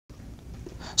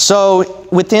So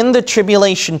within the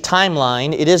tribulation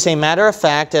timeline, it is a matter of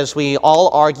fact, as we all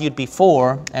argued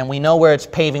before, and we know where it's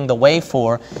paving the way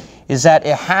for, is that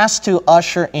it has to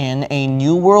usher in a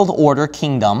new world order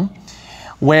kingdom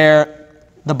where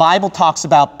the Bible talks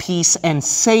about peace and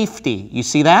safety. You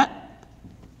see that?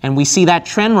 And we see that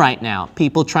trend right now.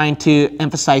 People trying to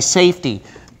emphasize safety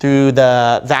through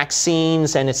the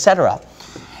vaccines and etc.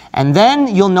 And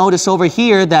then you'll notice over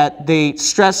here that they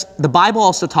stress, the Bible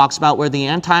also talks about where the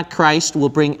Antichrist will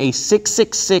bring a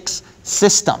 666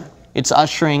 system. It's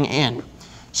ushering in.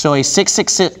 So a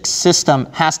 666 system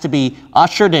has to be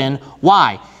ushered in.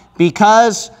 Why?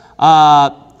 Because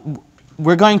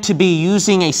we're going to be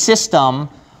using a system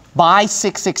by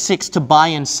 666 to buy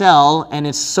and sell. And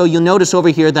it's so you'll notice over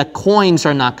here that coins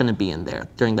are not going to be in there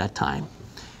during that time.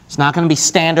 It's not going to be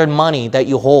standard money that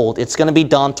you hold. It's going to be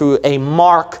done through a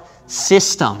mark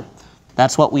system.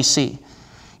 That's what we see.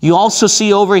 You also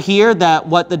see over here that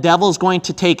what the devil is going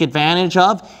to take advantage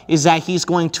of is that he's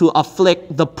going to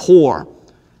afflict the poor.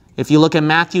 If you look at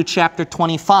Matthew chapter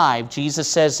 25, Jesus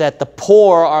says that the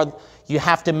poor are, you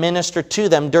have to minister to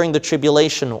them during the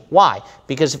tribulation. Why?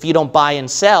 Because if you don't buy and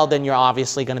sell, then you're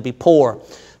obviously going to be poor.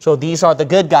 So these are the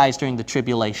good guys during the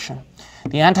tribulation.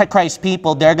 The Antichrist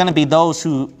people, they're going to be those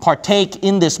who partake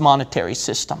in this monetary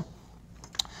system.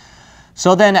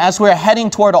 So then as we're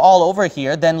heading toward all over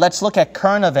here, then let's look at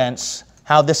current events,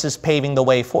 how this is paving the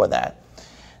way for that.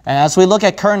 And as we look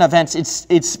at current events,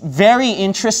 it's very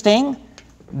interesting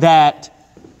that,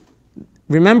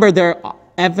 remember, they're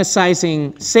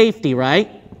emphasizing safety,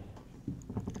 right?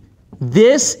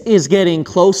 This is getting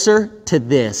closer to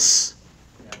this.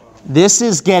 This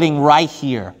is getting right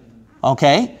here,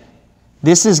 okay?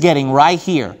 This is getting right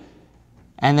here.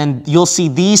 And then you'll see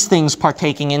these things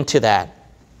partaking into that.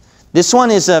 This one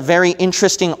is a very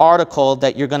interesting article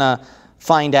that you're going to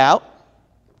find out.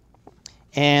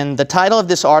 And the title of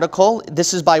this article,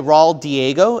 this is by Raul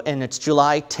Diego, and it's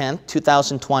July 10th,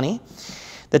 2020.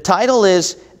 The title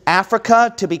is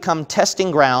Africa to Become Testing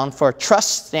Ground for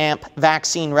Trust Stamp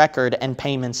Vaccine Record and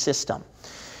Payment System.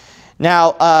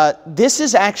 Now, this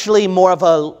is actually more of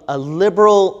a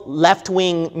liberal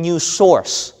left-wing news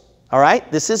source. All right?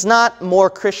 This is not more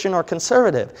Christian or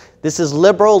conservative. This is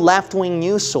liberal left-wing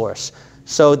news source.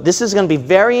 So this is going to be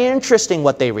very interesting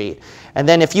what they read. And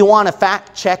then if you want to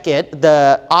fact check it,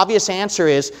 the obvious answer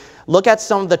is look at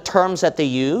some of the terms that they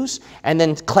use and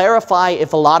then clarify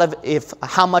if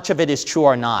how much of it is true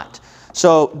or not.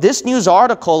 So this news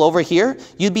article over here,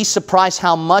 you'd be surprised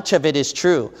how much of it is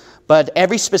true. But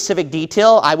every specific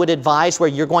detail, I would advise where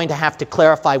you're going to have to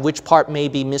clarify which part may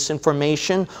be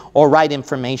misinformation or right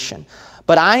information.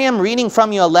 But I am reading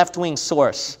from you a left-wing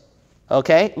source.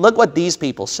 Okay? Look what these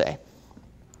people say.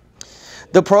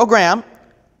 The program,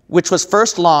 which was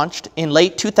first launched in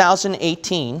late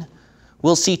 2018,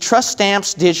 will see Trust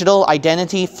Stamp's digital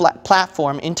identity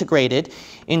platform integrated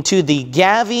into the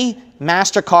Gavi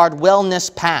MasterCard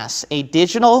Wellness Pass, a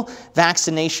digital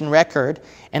vaccination record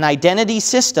and identity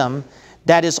system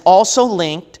that is also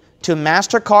linked to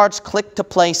MasterCard's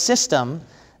click-to-play system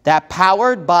that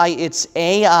powered by its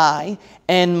AI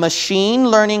and machine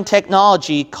learning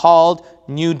technology called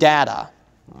NuData.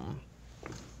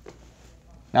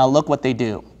 Now look what they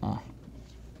do.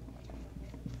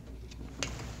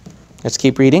 Let's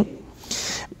keep reading.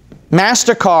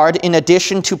 MasterCard, in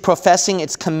addition to professing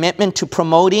its commitment to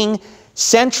promoting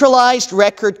centralized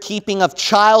record keeping of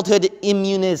childhood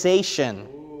immunization,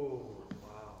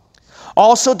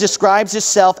 also describes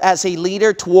itself as a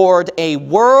leader toward a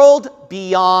world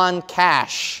beyond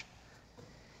cash.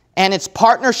 And its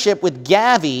partnership with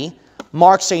Gavi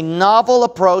marks a novel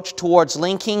approach towards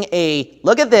linking a,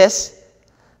 look at this,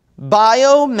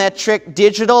 biometric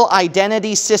digital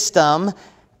identity system,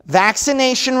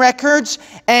 vaccination records,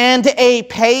 and a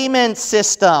payment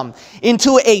system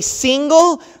into a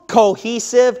single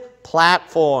cohesive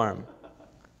platform.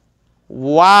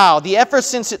 Wow, the effort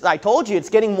since, I told you, it's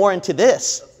getting more into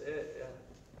this. That's it,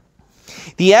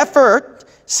 yeah. The effort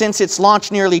since its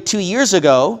launch nearly 2 years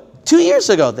ago,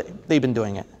 they've been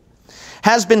doing it,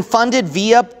 has been funded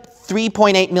via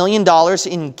 $3.8 million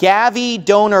in Gavi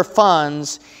donor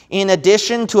funds, in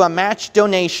addition to a match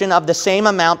donation of the same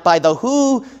amount by the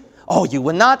WHO, oh, you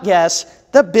would not guess,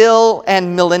 the Bill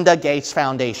and Melinda Gates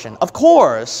Foundation. Of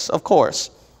course, of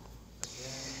course.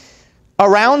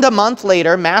 Around a month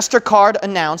later, MasterCard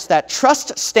announced that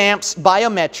Trust Stamp's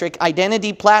biometric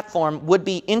identity platform would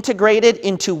be integrated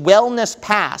into Wellness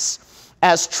Pass,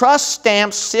 as Trust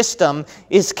Stamp's system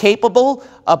is capable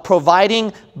of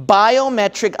providing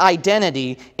biometric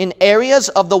identity in areas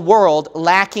of the world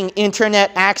lacking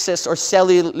internet access or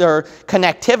cellular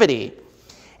connectivity.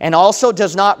 and also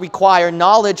does not require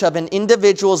knowledge of an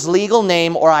individual's legal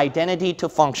name or identity to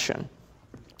function.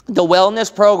 The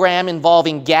wellness program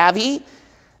involving Gavi,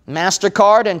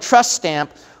 MasterCard, and Trust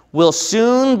Stamp will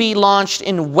soon be launched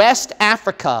in West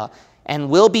Africa and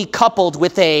will be coupled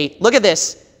with a, look at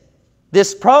this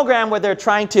program where they're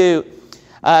trying to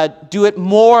do it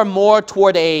more and more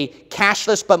toward a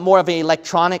cashless but more of an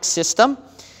electronic system.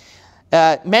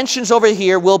 Mentions over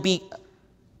here will be,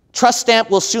 Trust Stamp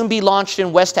will soon be launched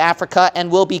in West Africa and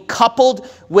will be coupled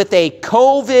with a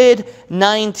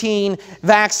COVID-19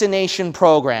 vaccination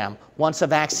program once a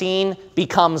vaccine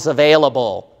becomes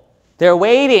available. They're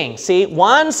waiting. See,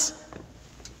 once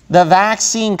the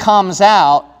vaccine comes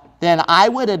out, then I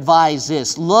would advise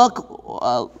this.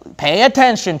 Look, pay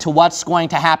attention to what's going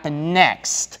to happen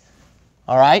next.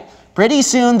 All right? Pretty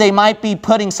soon they might be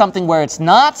putting something where it's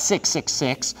not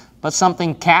 666, but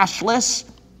something cashless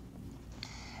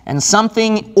and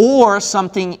something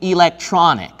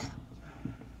electronic.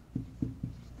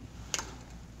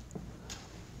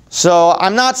 So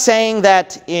I'm not saying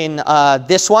that in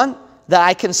this one that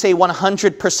I can say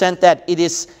 100% that it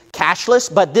is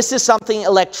cashless, but this is something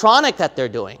electronic that they're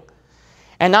doing.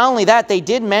 And not only that, they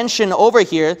did mention over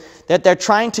here that they're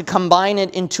trying to combine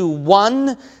it into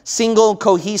one single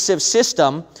cohesive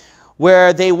system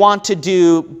where they want to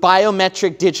do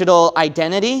biometric digital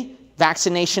identity,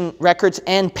 vaccination records,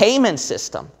 and payment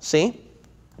system. See?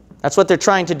 That's what they're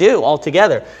trying to do all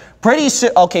together. Pretty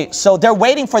soon, okay, so they're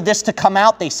waiting for this to come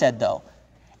out, they said, though.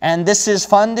 And this is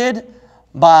funded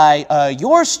by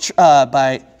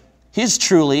by his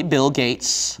truly, Bill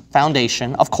Gates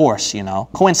Foundation, of course, you know,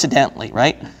 coincidentally,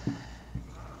 right?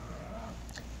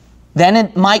 Then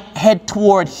it might head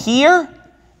toward here,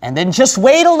 and then just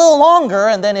wait a little longer,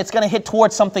 and then it's going to hit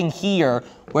towards something here,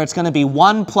 where it's going to be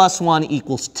 1 + 1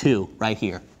 = 2, right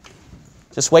here.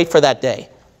 Just wait for that day.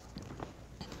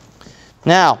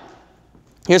 Now,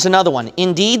 here's another one.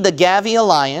 Indeed, the Gavi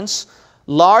Alliance,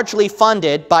 largely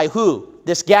funded by who?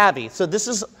 This Gavi. So this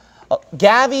is,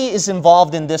 Gavi is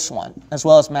involved in this one, as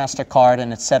well as MasterCard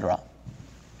and etc.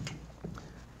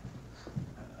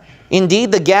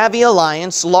 Indeed, the Gavi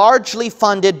Alliance, largely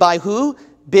funded by who?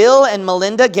 Bill and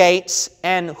Melinda Gates,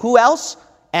 and who else?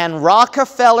 And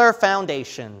Rockefeller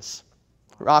Foundations.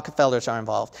 Rockefellers are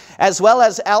involved. As well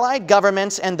as allied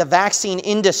governments and the vaccine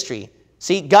industry.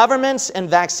 See, governments and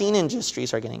vaccine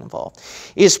industries are getting involved.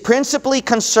 Is principally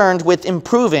concerned with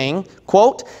improving,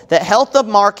 quote, the health of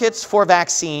markets for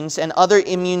vaccines and other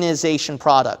immunization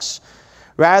products,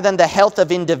 rather than the health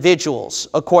of individuals,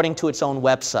 according to its own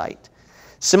website.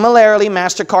 Similarly,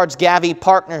 MasterCard's Gavi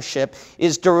partnership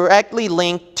is directly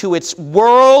linked to its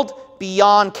World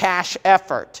Beyond Cash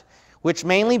effort, which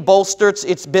mainly bolsters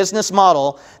its business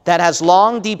model that has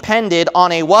long depended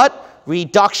on a what?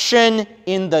 Reduction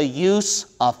in the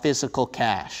use of physical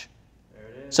cash.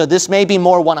 So this may be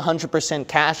more 100%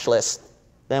 cashless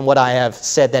than what I have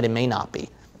said that it may not be.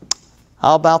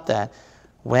 How about that?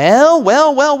 Well,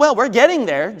 we're getting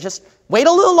there. Just wait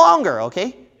a little longer,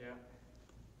 okay? Yeah.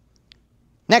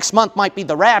 Next month might be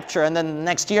the rapture, and then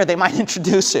next year they might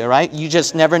introduce it, right? You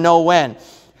just never know when.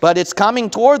 But it's coming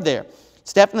toward there.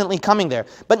 It's definitely coming there.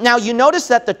 But now you notice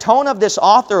that the tone of this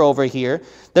author over here,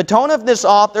 the tone of this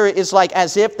author is like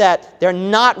as if that they're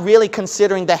not really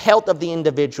considering the health of the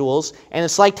individuals, and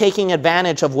it's like taking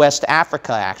advantage of West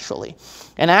Africa, actually.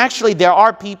 And actually, there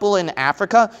are people in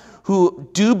Africa who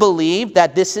do believe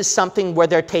that this is something where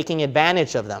they're taking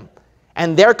advantage of them.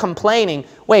 And they're complaining,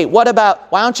 wait, what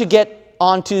about, why don't you get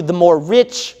onto the more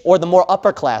rich or the more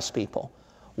upper class people?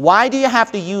 Why do you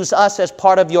have to use us as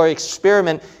part of your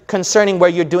experiment concerning where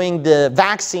you're doing the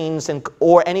vaccines and,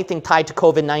 or anything tied to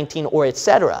COVID-19 or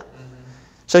etc.?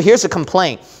 So here's a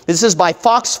complaint. This is by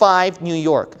Fox 5, New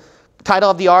York.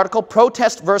 Title of the article,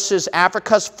 Protest versus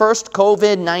Africa's First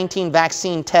COVID-19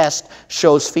 Vaccine Test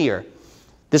Shows Fear.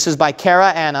 This is by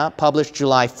Kara Anna, published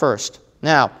July 1st.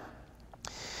 Now,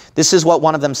 this is what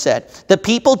one of them said. The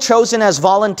people chosen as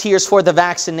volunteers for the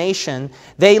vaccination,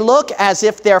 they look as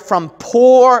if they're from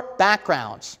poor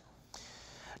backgrounds,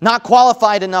 not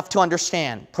qualified enough to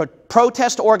understand.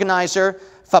 Protest organizer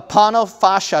Fapano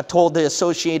Fasha told the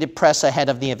Associated Press ahead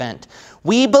of the event.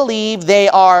 We believe they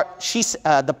are,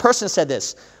 the person said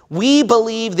this, we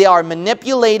believe they are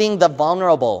manipulating the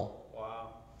vulnerable.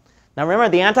 Wow. Now remember,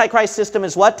 the Antichrist system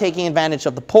is what? Taking advantage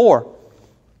of the poor.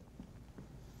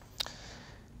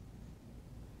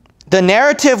 The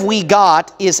narrative we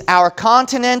got is our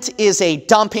continent is a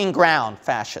dumping ground,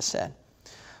 Fascia said.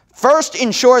 First,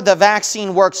 ensure the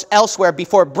vaccine works elsewhere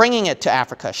before bringing it to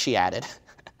Africa, she added.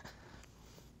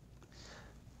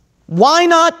 Why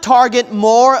not target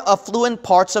more affluent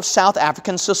parts of South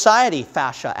African society?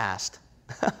 Fasha asked.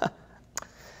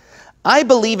 I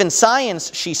believe in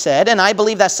science, she said, and I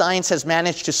believe that science has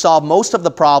managed to solve most of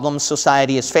the problems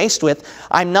society is faced with.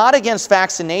 I'm not against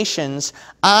vaccinations.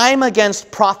 I'm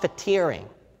against profiteering.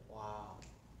 Wow.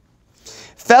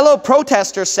 Fellow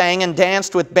protesters sang and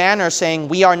danced with banners saying,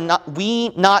 we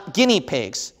not guinea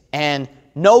pigs, and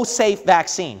no safe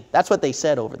vaccine. That's what they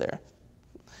said over there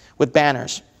with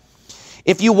banners.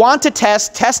 If you want to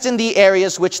test in the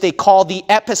areas which they call the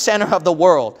epicenter of the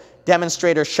world,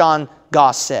 demonstrator Sean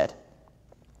Goss said.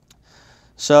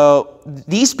 So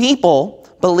these people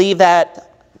believe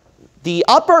that the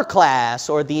upper class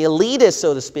or the elitists,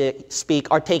 so to speak,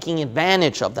 are taking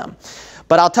advantage of them.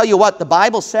 But I'll tell you what, the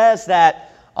Bible says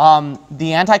that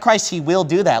the Antichrist, he will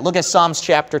do that. Look at Psalms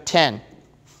chapter 10.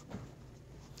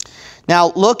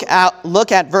 Now look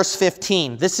at verse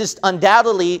 15. This is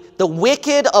undoubtedly the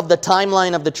wicked of the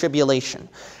timeline of the tribulation.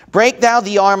 Break thou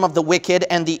the arm of the wicked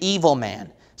and the evil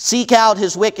man. Seek out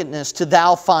his wickedness till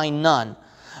thou find none.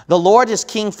 The Lord is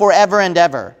king forever and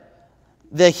ever.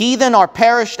 The heathen are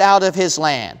perished out of his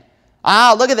land.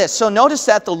 Look at this. So notice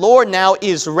that the Lord now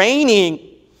is reigning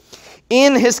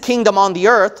in his kingdom on the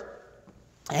earth.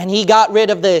 And he got rid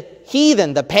of the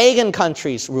heathen, the pagan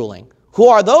countries ruling. Who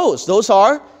are those? Those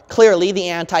are clearly the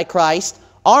Antichrist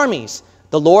armies.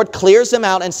 The Lord clears them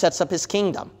out and sets up his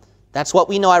kingdom. That's what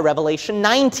we know at Revelation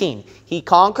 19. He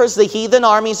conquers the heathen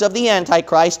armies of the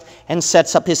Antichrist and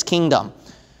sets up his kingdom.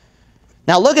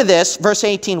 Now look at this, verse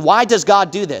 18. Why does God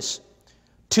do this?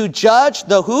 To judge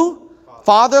the who?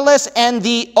 Fatherless and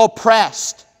the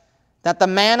oppressed, that the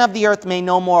man of the earth may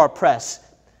no more oppress.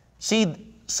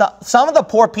 See, some of the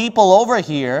poor people over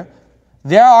here,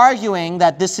 they're arguing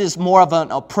that this is more of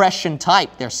an oppression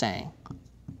type, they're saying.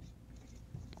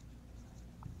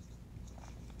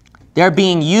 They're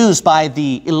being used by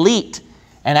the elite.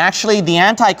 And actually, the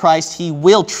Antichrist, he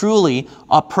will truly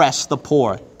oppress the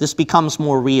poor. This becomes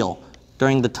more real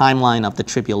during the timeline of the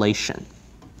tribulation.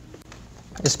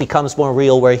 This becomes more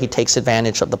real where he takes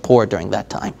advantage of the poor during that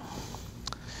time.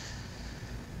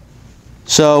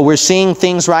 So we're seeing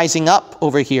things rising up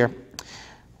over here.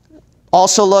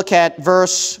 Also look at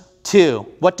verse 2.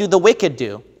 What do the wicked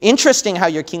do? Interesting how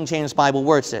your King James Bible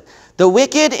words it. The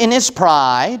wicked in his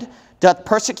pride doth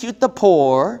persecute the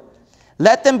poor.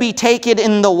 Let them be taken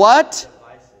in the what?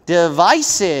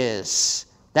 Devices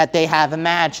that they have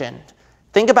imagined.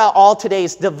 Think about all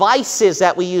today's devices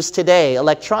that we use today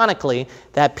electronically,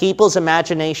 that people's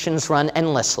imaginations run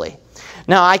endlessly.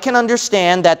 Now, I can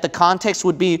understand that the context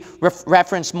would be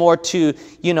referenced more to,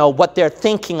 what they're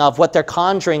thinking of, what they're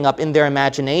conjuring up in their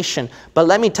imagination. But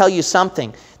let me tell you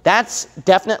something. That's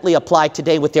definitely applied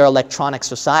today with their electronic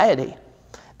society.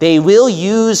 They will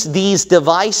use these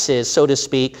devices, so to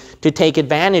speak, to take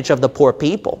advantage of the poor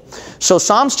people. So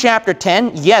Psalms chapter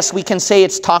 10, yes, we can say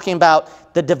it's talking about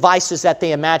the devices that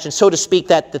they imagine, so to speak,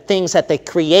 that the things that they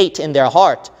create in their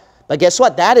heart. But guess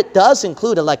what? That it does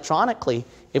include electronically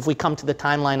if we come to the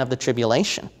timeline of the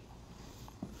tribulation.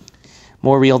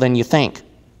 More real than you think.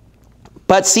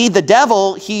 But see, the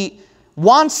devil, he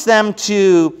wants them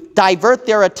to divert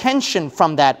their attention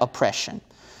from that oppression.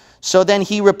 So then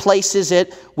he replaces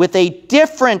it with a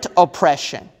different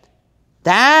oppression.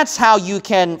 That's how you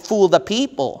can fool the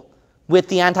people with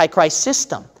the Antichrist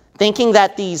system. Thinking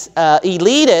that these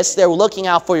elitists, they're looking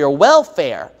out for your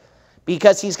welfare,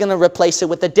 because he's going to replace it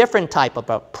with a different type of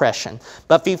oppression.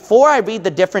 But before I read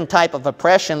the different type of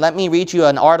oppression, let me read you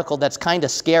an article that's kind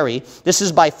of scary. This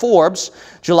is by Forbes,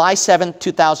 July 7th,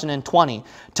 2020.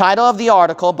 Title of the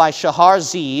article by Shahar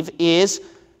Zeev is,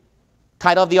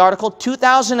 title of the article,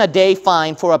 2,000 a day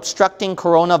fine for obstructing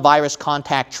coronavirus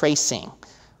contact tracing.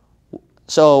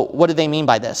 So what do they mean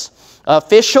by this?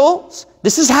 Officials,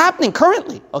 this is happening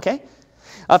currently, okay?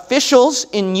 Officials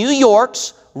in New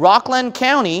York's Rockland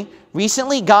County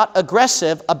recently got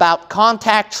aggressive about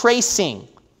contact tracing,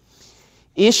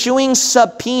 issuing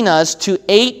subpoenas to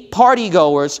 8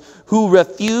 partygoers who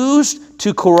refused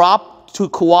to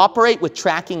cooperate with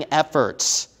tracking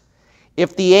efforts.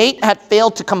 If the 8 had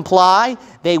failed to comply,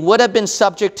 they would have been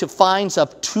subject to fines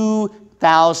of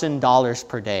 $2,000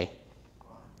 per day.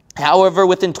 However,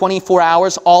 within 24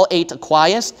 hours, all 8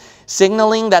 acquiesced,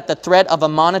 signaling that the threat of a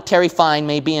monetary fine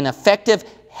may be an effective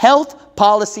health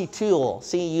policy tool,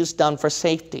 see, used done for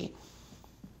safety,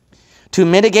 to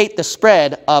mitigate the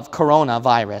spread of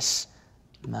coronavirus.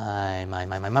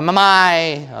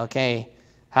 Okay,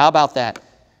 how about that?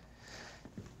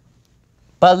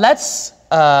 But let's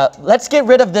get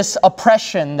rid of this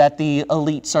oppression that the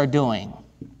elites are doing.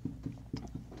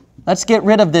 Let's get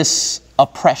rid of this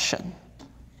oppression.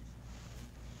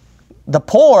 the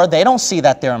poor, they don't see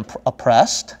that they're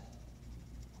oppressed.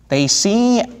 They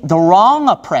see the wrong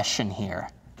oppression here.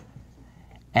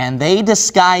 And they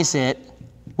disguise it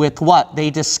with what? They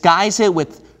disguise it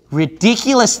with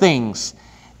ridiculous things.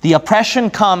 The oppression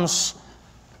comes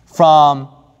from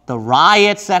the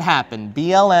riots that happened,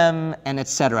 BLM and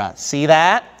etc. See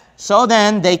that? So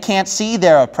then they can't see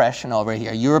their oppression over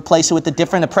here. You replace it with a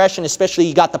different oppression, especially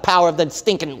you got the power of the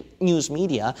stinking news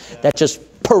media that just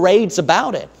parades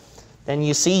about it. Then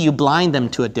you see, you blind them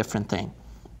to a different thing.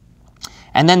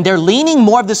 And then they're leaning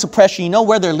more of this oppression. You know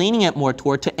where they're leaning it more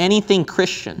toward? To anything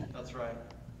Christian. That's right.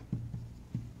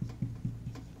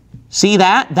 See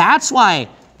that? That's why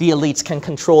the elites can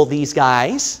control these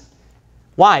guys.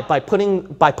 Why? By putting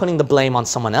the blame on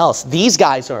someone else. These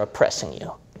guys are oppressing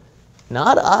you,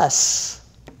 not us.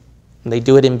 And they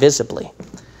do it invisibly.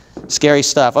 Scary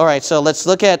stuff. All right, so let's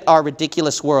look at our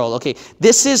ridiculous world. Okay,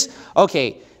 this is,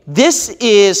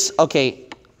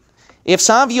 if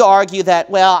some of you argue that,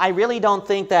 well, I really don't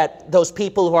think that those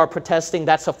people who are protesting,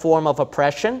 that's a form of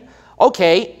oppression.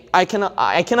 Okay, I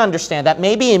can understand that.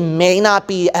 Maybe it may not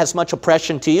be as much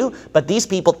oppression to you, but these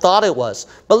people thought it was.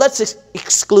 But let's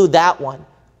exclude that one.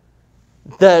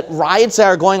 The riots that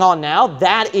are going on now,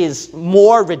 that is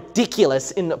more ridiculous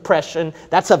in oppression.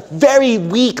 That's a very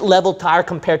weak level tire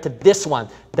compared to this one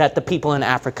that the people in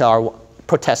Africa are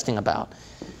protesting about.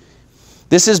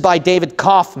 This is by David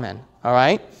Kaufman, all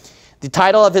right? The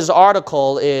title of his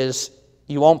article is,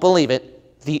 you won't believe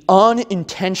it, The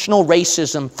Unintentional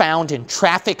Racism Found in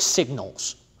Traffic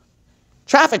Signals.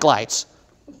 Traffic lights.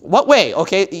 What way?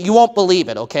 Okay, you won't believe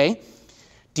it, okay?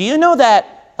 Do you know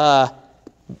that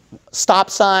stop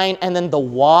sign and then the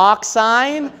walk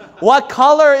sign? What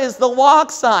color is the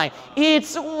walk sign?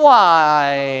 It's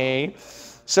white.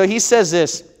 So he says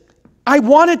this, I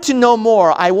wanted to know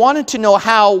more. I wanted to know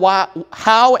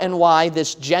how and why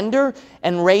this gender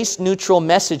and race neutral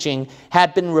messaging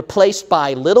had been replaced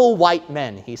by little white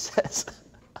men, he says.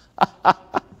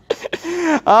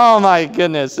 Oh my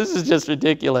goodness, this is just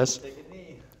ridiculous.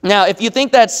 Now, if you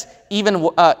think that's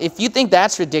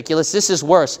ridiculous, this is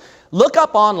worse. Look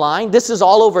up online. This is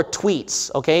all over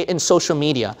tweets, okay, in social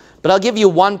media. But I'll give you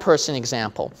one person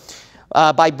example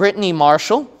by Brittany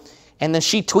Marshall. And then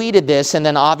she tweeted this, and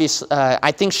then obviously,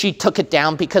 I think she took it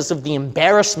down because of the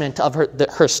embarrassment of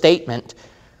her statement.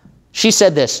 She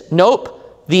said this,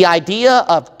 nope, the idea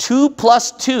of 2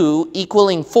 +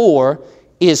 2 = 4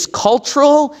 is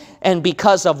cultural and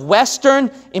because of Western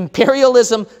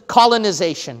imperialism,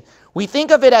 colonization. We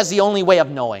think of it as the only way of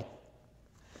knowing.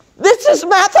 This is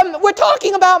math. We're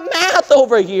talking about math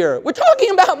over here. We're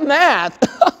talking about math.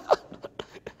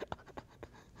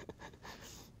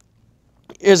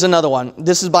 Here's another one.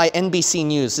 This is by NBC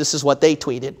News. This is what they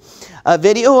tweeted. A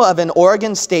video of an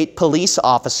Oregon State police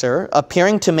officer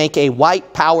appearing to make a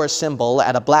white power symbol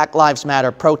at a Black Lives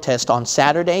Matter protest on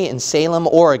Saturday in Salem,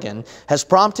 Oregon, has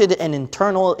prompted an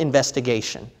internal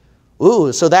investigation.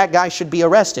 Ooh, so that guy should be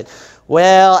arrested.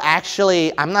 Well,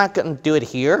 actually, I'm not going to do it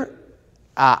here.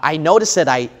 I noticed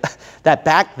that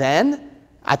back then,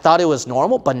 I thought it was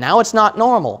normal, but now it's not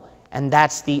normal. And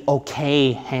that's the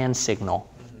okay hand signal.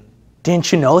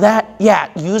 Didn't you know that? Yeah,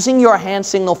 using your hand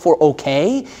signal for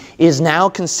okay is now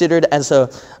considered as a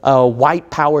white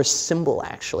power symbol,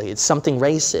 actually. It's something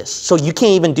racist. So you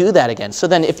can't even do that again. So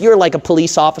then if you're like a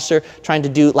police officer trying to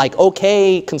do like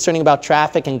okay concerning about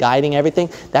traffic and guiding everything,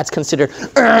 that's considered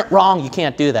wrong. You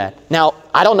can't do that. Now,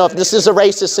 I don't know if this is a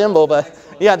racist symbol, but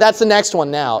yeah, that's the next one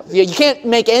now. You can't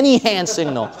make any hand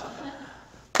signal.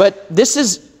 But this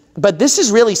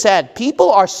is really sad.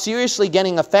 People are seriously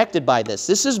getting affected by this.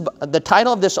 This is the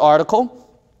title of this article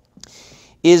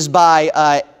is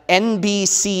by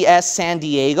NBCS San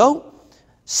Diego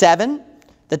 7.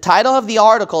 The title of the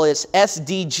article is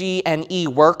SDG&E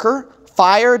worker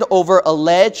fired over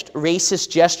alleged racist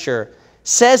gesture.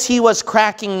 Says he was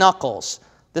cracking knuckles.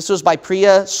 This was by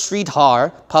Priya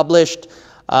Sridhar, published.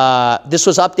 This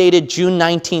was updated June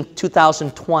 19th,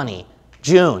 2020.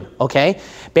 June, okay?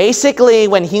 Basically,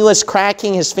 when he was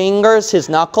cracking his fingers, his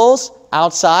knuckles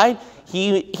outside,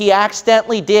 he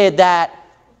accidentally did that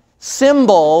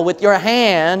symbol with your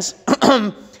hands,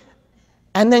 and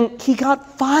then he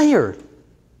got fired.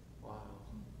 Wow.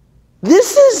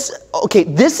 This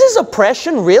is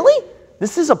oppression, really?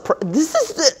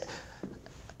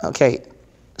 Okay.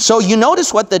 So you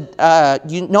notice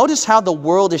you notice how the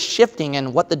world is shifting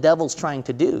and what the devil's trying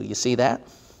to do. You see that?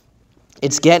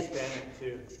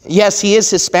 Yes, he is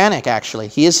Hispanic, actually.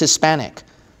 He is Hispanic.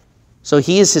 So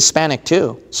he is Hispanic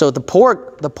too. So the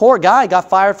poor guy got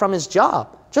fired from his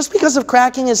job just because of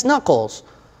cracking his knuckles.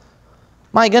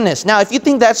 My goodness. Now, if you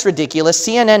think that's ridiculous,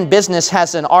 CNN Business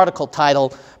has an article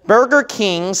titled, Burger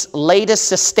King's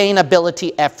Latest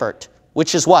Sustainability Effort,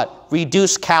 which is what?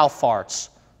 Reduce cow farts.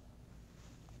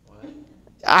 What?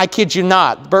 I kid you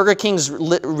not. Burger King's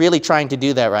really trying to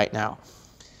do that right now.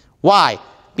 Why?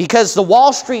 Because the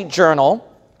Wall Street Journal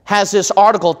has this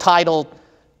article titled,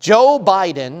 Joe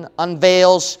Biden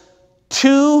unveils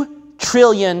 $2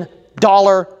 trillion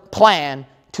plan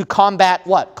to combat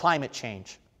what? Climate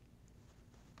change.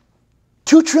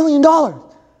 $2 trillion. $2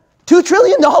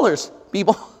 trillion,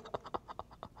 people.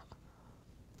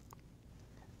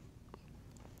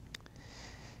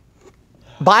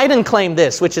 Biden claimed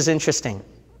this, which is interesting.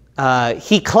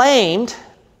 He claimed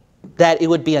that it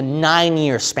would be a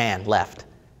 9-year span left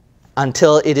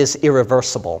until it is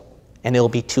irreversible and it'll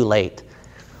be too late.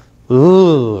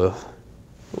 Ooh.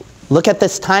 Look at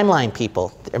this timeline,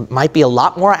 people. There might be a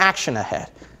lot more action ahead.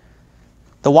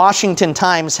 The Washington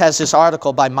Times has this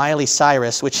article by Miley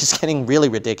Cyrus, which is getting really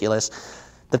ridiculous.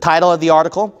 The title of the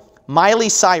article, Miley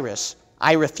Cyrus,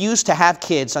 I refuse to have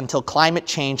kids until climate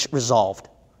change resolved.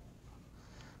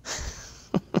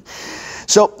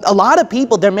 So a lot of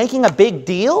people, they're making a big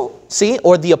deal, see,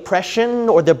 or the oppression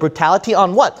or the brutality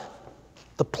on what?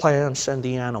 The plants and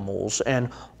the animals and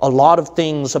a lot of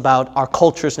things about our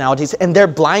cultures nowadays, and they're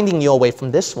blinding you away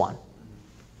from this one.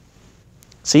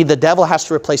 See, the devil has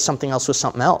to replace something else with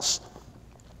something else.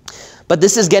 But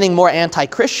this is getting more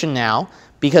anti-Christian now,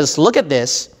 because look at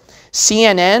this.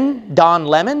 CNN, Don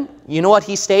Lemon, you know what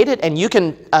he stated? And you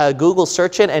can Google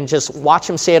search it and just watch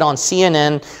him say it on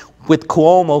CNN with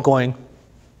Cuomo going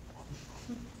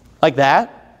like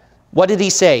that. What did he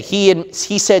say? He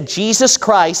said Jesus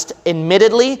Christ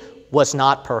admittedly was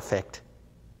not perfect.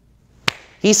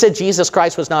 He said Jesus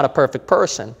Christ was not a perfect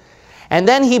person. And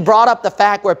then he brought up the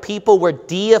fact where people were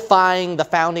deifying the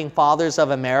founding fathers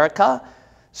of America.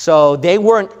 So they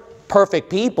weren't perfect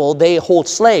people, they hold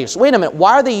slaves. Wait a minute,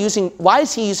 why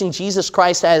is he using Jesus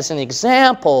Christ as an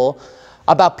example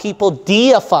about people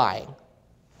deifying?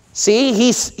 See,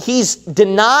 he's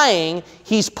denying,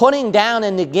 he's putting down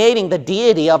and negating the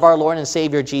deity of our Lord and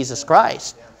Savior Jesus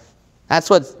Christ. That's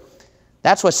what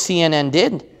CNN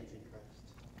did.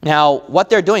 Now, what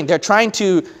they're doing, they're trying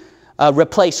to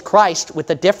replace Christ with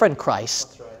a different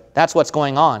Christ. That's what's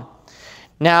going on.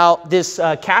 Now, this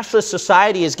cashless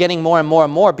society is getting more and more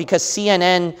and more because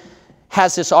CNN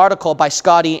has this article by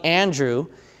Scotty Andrew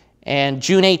and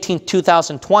June 18,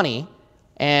 2020.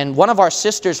 And one of our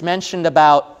sisters mentioned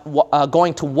about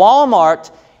going to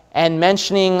Walmart and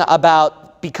mentioning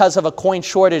about, because of a coin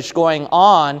shortage going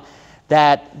on,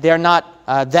 that they're not,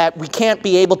 that we can't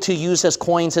be able to use as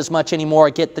coins as much anymore,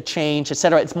 get the change,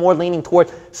 etc. It's more leaning toward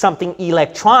something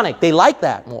electronic. They like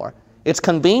that more. It's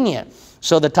convenient.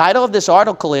 So the title of this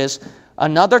article is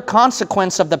Another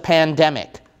Consequence of the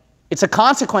Pandemic. It's a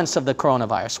consequence of the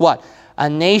coronavirus. What? A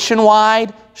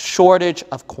nationwide shortage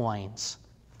of coins.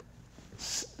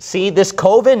 See, this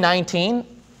COVID-19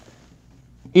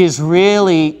 is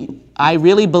really, I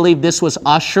really believe this was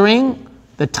ushering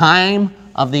the time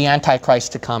of the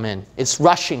Antichrist to come in. It's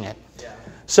rushing it. Yeah.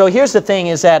 So here's the thing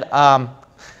is that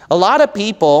a lot of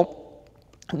people,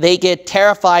 they get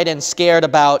terrified and scared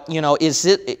about, you know,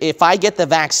 if I get the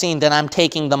vaccine, then I'm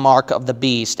taking the mark of the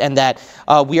beast, and that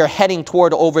we are heading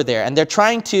toward over there. And they're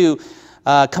trying to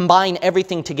combine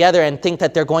everything together and think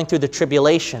that they're going through the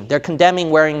tribulation. They're condemning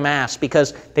wearing masks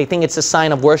because they think it's a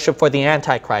sign of worship for the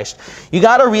Antichrist. You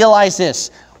got to realize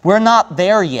this. We're not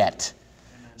there yet.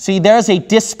 See, there's a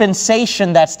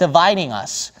dispensation that's dividing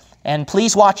us. And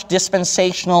please watch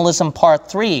Dispensationalism Part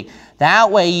 3.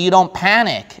 That way you don't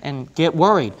panic and get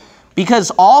worried.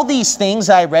 Because all these things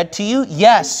I read to you,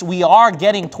 yes, we are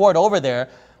getting toward over there.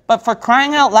 But for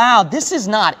crying out loud, this is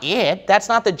not it. That's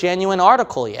not the genuine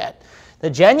article yet.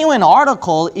 The genuine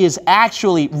article is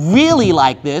actually really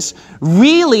like this,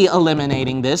 really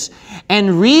eliminating this,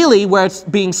 and really where it's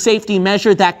being safety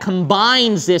measured that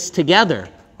combines this together.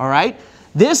 All right?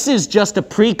 This is just a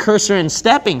precursor and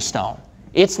stepping stone.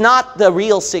 It's not the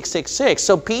real 666.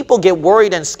 So people get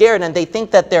worried and scared and they think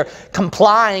that they're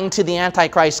complying to the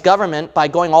Antichrist government by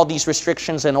going all these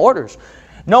restrictions and orders.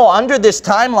 No, under this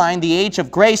timeline, the age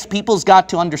of grace, people's got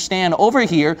to understand over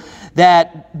here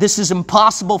that this is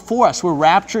impossible for us. We're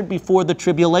raptured before the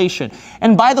tribulation.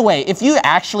 And by the way, if you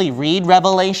actually read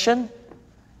Revelation,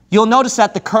 you'll notice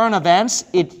that the current events,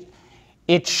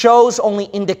 it shows only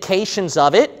indications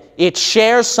of it. It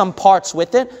shares some parts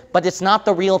with it, but it's not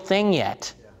the real thing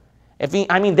yet.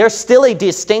 I mean, there's still a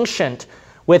distinction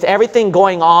with everything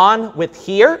going on with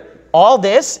here. All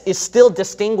this is still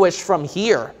distinguished from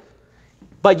here.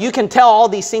 But you can tell all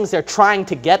these things, they're trying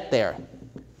to get there.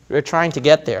 They're trying to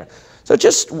get there. So So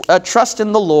just trust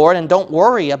in the Lord and don't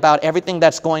worry about everything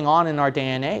that's going on in our day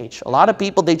and age. A lot of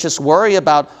people, they just worry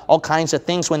about all kinds of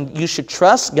things when you should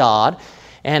trust God.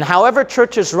 And however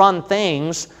churches run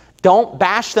things, don't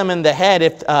bash them in the head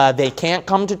if they can't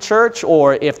come to church,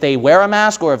 or if they wear a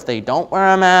mask, or if they don't wear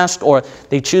a mask, or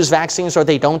they choose vaccines or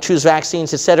they don't choose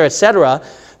vaccines, etc., etc.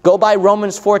 Go by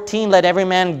Romans 14, let every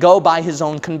man go by his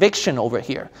own conviction over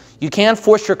here. You can't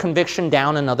force your conviction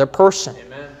down another person.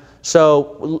 Amen.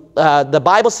 So the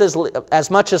Bible says, as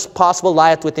much as possible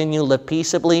lieth within you, live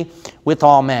peaceably with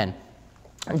all men.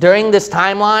 During this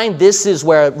timeline, this is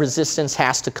where resistance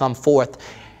has to come forth.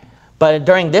 But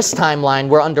during this timeline,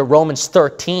 we're under Romans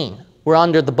 13. We're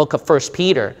under the book of 1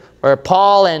 Peter, where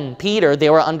Paul and Peter,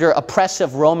 they were under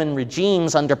oppressive Roman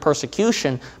regimes, under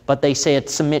persecution, but they say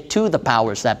submit to the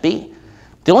powers that be.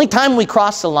 The only time we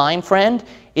cross the line, friend,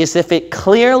 is if it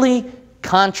clearly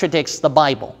contradicts the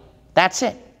Bible. That's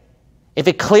it. If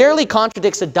it clearly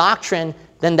contradicts a doctrine,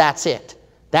 then that's it.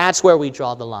 That's where we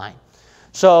draw the line.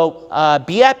 So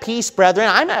be at peace, brethren.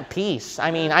 I'm at peace. I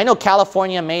mean, I know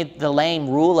California made the lame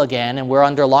rule again, and we're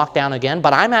under lockdown again,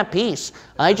 but I'm at peace.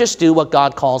 I just do what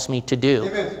God calls me to do.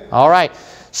 Amen. All right.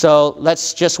 So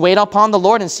let's just wait upon the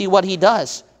Lord and see what he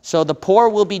does. So the poor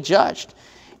will be judged,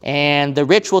 and the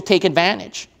rich will take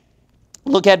advantage.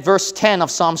 Look at verse 10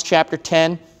 of Psalms chapter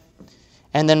 10,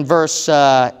 and then verse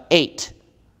 8.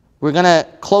 We're going to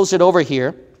close it over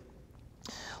here.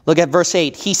 Look at verse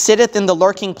 8. He sitteth in the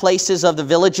lurking places of the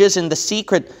villages, in the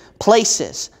secret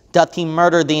places doth he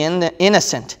murder the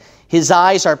innocent. His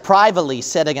eyes are privately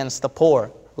set against the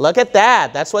poor. Look at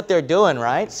that. That's what they're doing,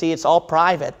 right? See, it's all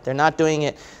private. They're not doing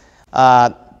it.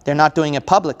 They're not doing it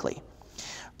publicly.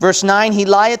 Verse 9. He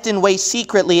lieth in wait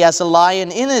secretly as a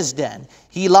lion in his den.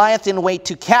 He lieth in wait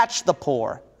to catch the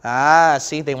poor. Ah,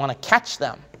 see, they want to catch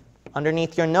them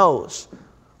underneath your nose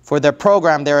for their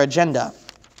program, their agenda.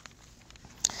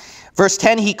 Verse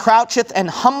 10, he croucheth and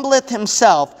humbleth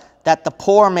himself, that the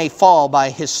poor may fall by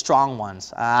his strong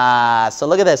ones. Ah, so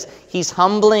look at this. He's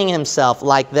humbling himself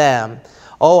like them.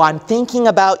 Oh, I'm thinking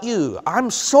about you. I'm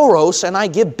Soros, and I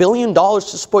give $1 billion to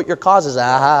support your causes.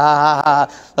 Ah,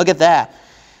 look at that.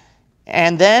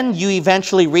 And then you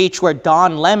eventually reach where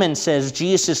Don Lemon says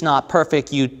Jesus is not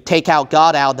perfect. You take out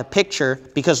God out of the picture,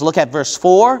 because look at verse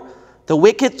 4. The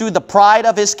wicked through the pride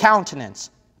of his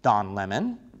countenance. Don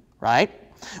Lemon, right?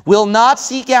 Will not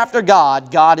seek after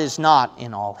God. God is not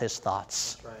in all his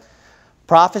thoughts. Right.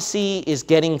 Prophecy is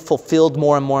getting fulfilled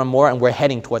more and more and more, and we're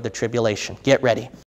heading toward the tribulation. Get ready.